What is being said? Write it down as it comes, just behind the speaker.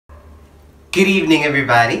Good evening,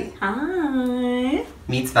 everybody. Hi.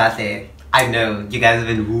 Meet Sibahle. I know you guys have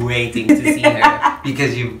been waiting to see her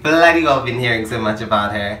because you've bloody well been hearing so much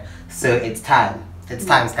about her. So it's time. It's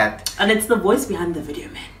time, Scott. And it's the voice behind the video,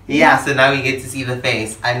 man. Yeah, so now we get to see the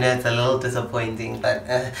face. I know it's a little disappointing, but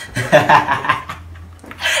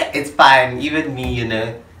it's fine. Even me, you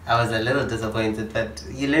know, I was a little disappointed, but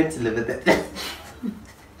you learn to live with it.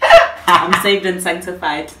 I'm saved and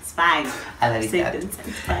sanctified. It's fine. I love you, saved and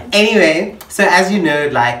sanctified. Anyway, so as you know,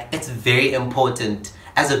 like, it's very important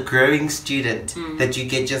as a growing student that you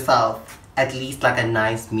get yourself at least like a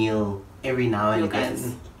nice meal every now and again.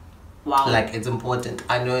 Guys. Wow. Like, it's important.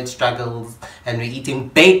 I know it struggles and we're eating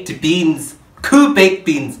baked beans, cool baked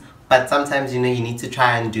beans, but sometimes, you know, you need to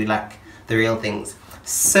try and do like the real things.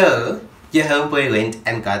 So your homeboy went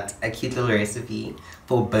and got a cute little recipe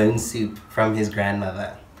for bone soup from his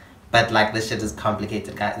grandmother. But like, this shit is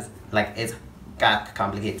complicated, guys. Like, it's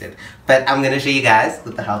complicated. But I'm gonna show you guys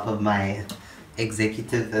with the help of my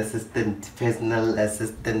executive assistant, personal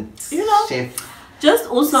assistant, you know, chef. Just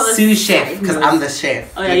also a sous chef, because I'm the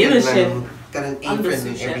chef. Oh yeah, you're the chef. Got an I'm the apron and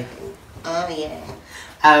sous chef. everything. Oh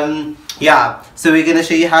yeah. Yeah, so we're gonna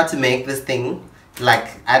show you how to make this thing. Like,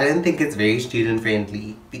 I don't think it's very student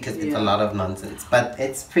friendly because it's a lot of nonsense, but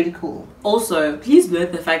it's pretty cool. Also, please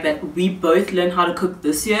note the fact that we both learned how to cook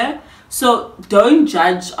this year. So don't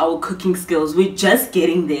judge our cooking skills. We're just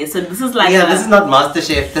getting there. So this is like this is not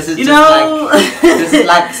MasterChef. This is you just know, like this is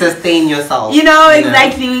like sustain yourself. You know,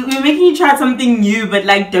 exactly. We're making you try something new, but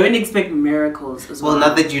like don't expect miracles as well. Well,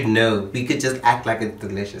 not that you know. We could just act like it's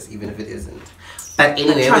delicious, even if it isn't. But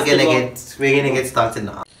anyway, we're gonna get started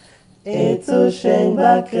now.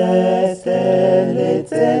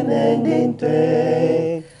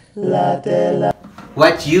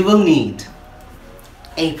 What you will need: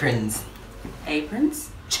 aprons. Aprons,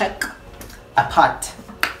 check. A pot.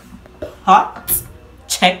 Pot,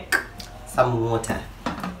 check. Some water.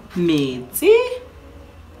 Meaty,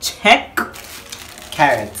 check.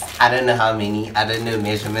 Carrots. I don't know how many. I don't know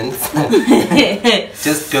measurements.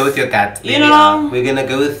 Just go with your gut. You know. We're gonna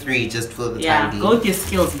go with 3 just for the time being. Go with your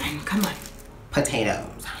skills, man. Come on.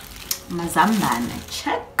 Potatoes. Mazambane,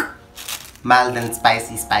 check. Mild and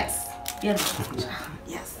spicy spice. Yeah.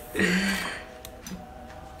 Yes.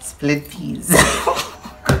 Split peas.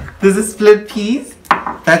 This is split peas.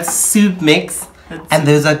 That's soup mix. And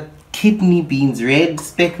those are kidney beans. Red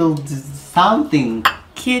speckled something.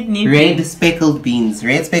 Red speckled beans,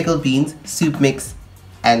 soup mix,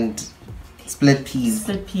 and split peas.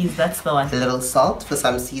 Split peas, that's the one. A little salt for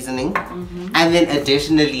some seasoning. And then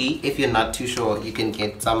additionally, if you're not too sure, you can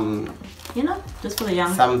get some, you know, just for the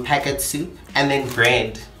young. Some packet soup, and then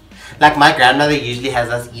bread. Like, my grandmother usually has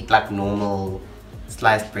us eat like normal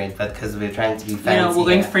sliced bread, but because we're trying to be fancy. You know, we're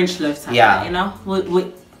going French loaf time. Yeah. You know,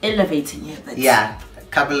 we're elevating it. But yeah, a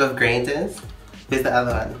couple of graters. Where's the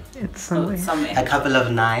other one? It's somewhere. A couple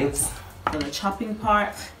of knives. For the chopping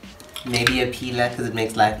part. Maybe a peeler because it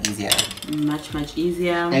makes life easier. Much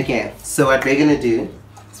easier. Okay, so what we're gonna do,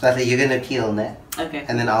 Sibahle, you're gonna peel that. Okay.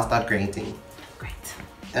 And then I'll start grating. Great.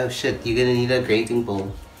 Oh shit, you're gonna need a grating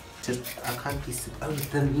bowl. Just, I can't be so, oh,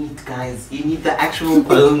 the meat, guys. You need the actual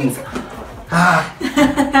bones.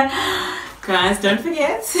 Guys, don't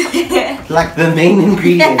forget. Like the main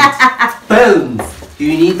ingredient. Bones.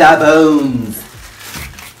 You need the bones.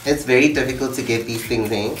 It's very difficult to get these things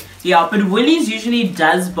in. Yeah, but Willie's usually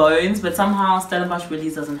does bones, but somehow Stellenbosch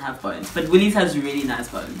Willie's doesn't have bones. But Willie's has really nice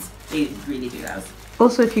bones. They really do have.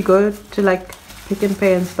 Also, if you go to like Pick and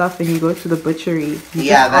Pay and stuff and you go to the butchery,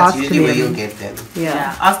 that's usually where you'll get them.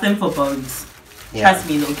 Yeah, ask them for bones. Yeah. Trust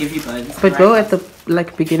me, they'll give you bones. But go at the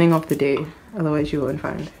like beginning of the day, otherwise you won't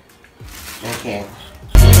find. Okay.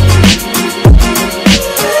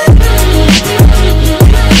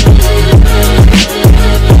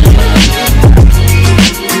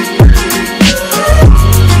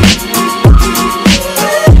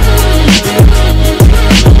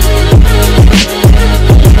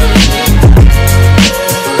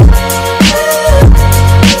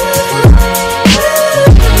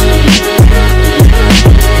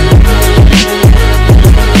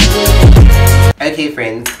 Okay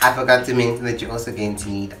friends, I forgot to mention that you're also going to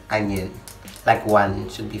need onion. Like 1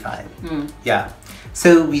 should be fine. Yeah.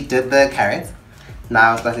 So we did the carrots.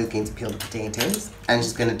 Now Sibahle is going to peel the potatoes. And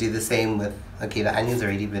she's going to do the same with, okay, the onion's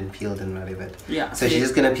already been peeled and whatever. Yeah. So she's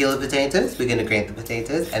just going to peel the potatoes. We're going to grate the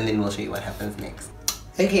potatoes and then we'll show you what happens next.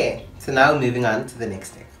 Okay, so now moving on to the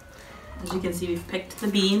next step. As you can see, we've picked the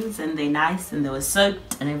beans and they're nice and they were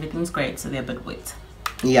soaked and everything's great, so they're a bit wet.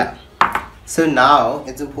 Yeah. So now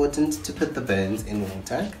it's important to put the bones in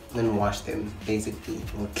water and wash them, basically,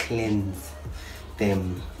 or cleanse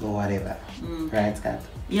them or whatever. Right, Scott?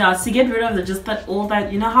 Yeah, to get rid of just that, all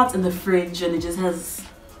that, you know how it's in the fridge and it just has,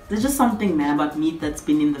 there's just something, man, about meat that's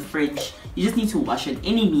been in the fridge. You just need to wash it.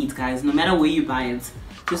 Any meat, guys, no matter where you buy it,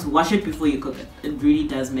 just wash it before you cook it. It really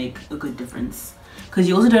does make a good difference. Because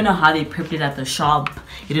you also don't know how they prepped it at the shop.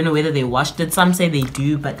 You don't know whether they washed it. Some say they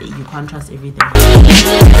do, but you can't trust everything.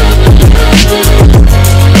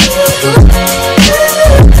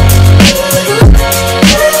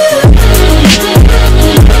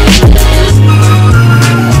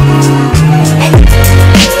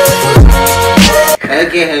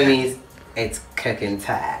 Okay, homies, it's cooking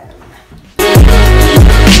time.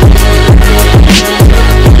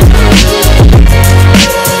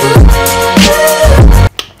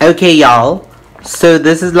 Okay, y'all. So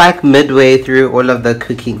this is like midway through all of the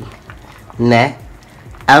cooking. Nah.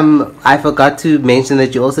 I forgot to mention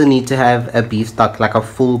that you also need to have a beef stock, like a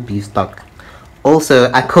full beef stock.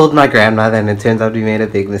 Also, I called my grandmother and it turns out we made a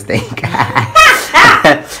big mistake.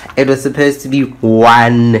 It was supposed to be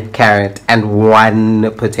 1 carrot and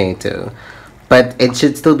 1 potato. But it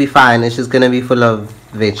should still be fine. It's just gonna be full of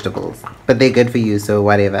vegetables. But they're good for you, so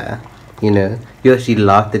whatever. You know. Yo, she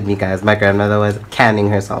laughed at me, guys. My grandmother was canning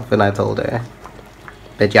herself when I told her.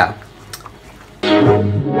 But yeah.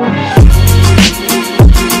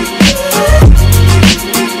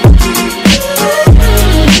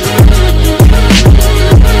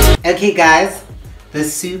 Okay, guys. The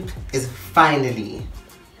soup is finally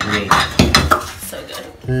ready. So good.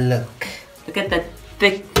 Look at the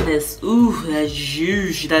thickness. Ooh, that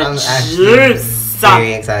juice. That I'm juice.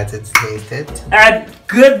 very excited to taste it.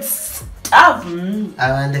 Good stuff.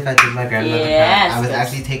 I wonder if I did my grandmother yes, I would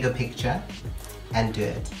actually take a picture and do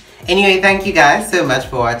it. Anyway, thank you guys so much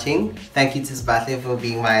for watching. Thank you to Sibahle for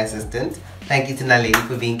being my assistant. Thank you to Naledi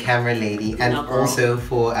for being camera lady. And also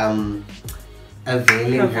for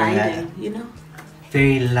availing her, you know,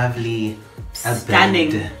 very lovely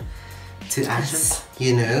stunning to us,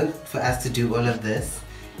 you know, for us to do all of this.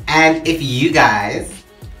 And if you guys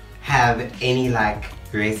have any like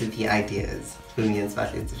recipe ideas for me and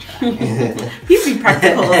Sibahle to try, please be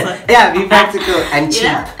practical also. Yeah, be practical and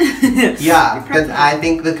cheap. Yeah, but I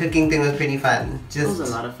think the cooking thing was pretty fun. It was a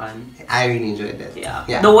lot of fun. I really enjoyed it.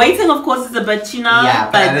 Yeah. The waiting, of course, is a bit, you know. Yeah,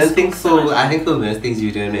 but I don't think so. I think for most things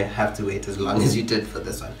you don't have to wait as long as you did for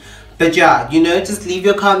this one. But yeah, you know, just leave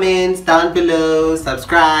your comments down below.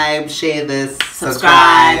 Subscribe, share this.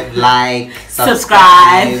 Subscribe, like,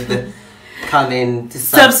 subscribe. Comment,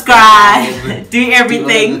 subscribe, do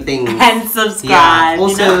everything and subscribe. Yeah.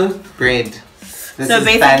 Also, you know? Bread. This is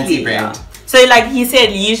fancy bread. Yeah. So like he said,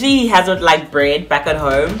 usually he has like bread back at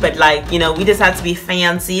home, but like, you know, we just had to be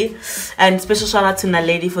fancy. And special shout out to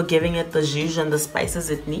Naledi for giving it the zhuzh and the spices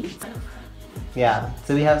it needs. Yeah,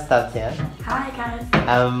 so we have Stubz here. Hi guys.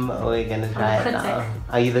 We're gonna try it now.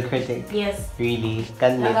 Are you the critic? Yes. Really?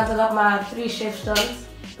 I got my 3 chef stones.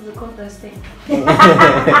 We cook those things. You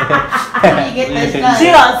get those done. She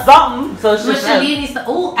got something. So she needs to.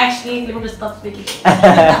 Oh, actually, let me just stop speaking. You know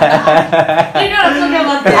what I'm talking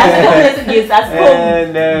about? Okay,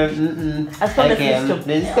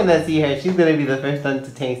 we're just gonna see her. She's gonna be the first one to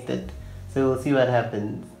taste it. So we'll see what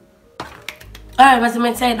happens. Alright, what's the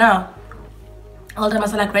man say now? All time I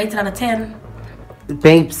said like rated out of 10.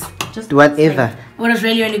 Babes, just whatever. Well, it was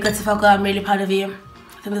really, really good to fuck. I'm really proud of you.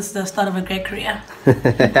 I think this is the start of a great career. You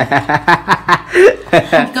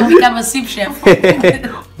can become a soup chef.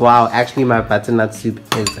 Wow, actually my butternut soup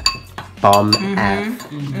is bomb ass.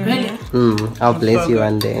 Really? I'll bless you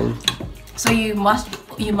one day. So you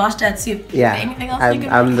master at soup? Yeah, anything else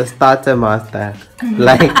I'm the starter master.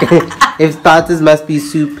 Like, if starters must be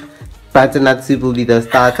soup, butternut soup will be the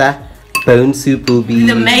starter. Bone soup will be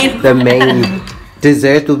the main.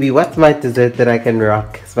 Dessert will be, what's my dessert that I can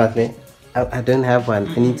rock, Sibahle? I don't have one.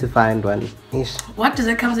 I need to find one. Ish. What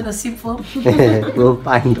dessert comes in a soup form? We'll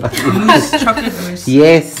find one. Chocolate mousse.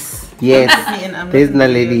 Yes. There's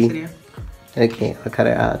Naledi. Okay, I'll cut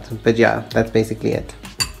it out. But yeah, that's basically it.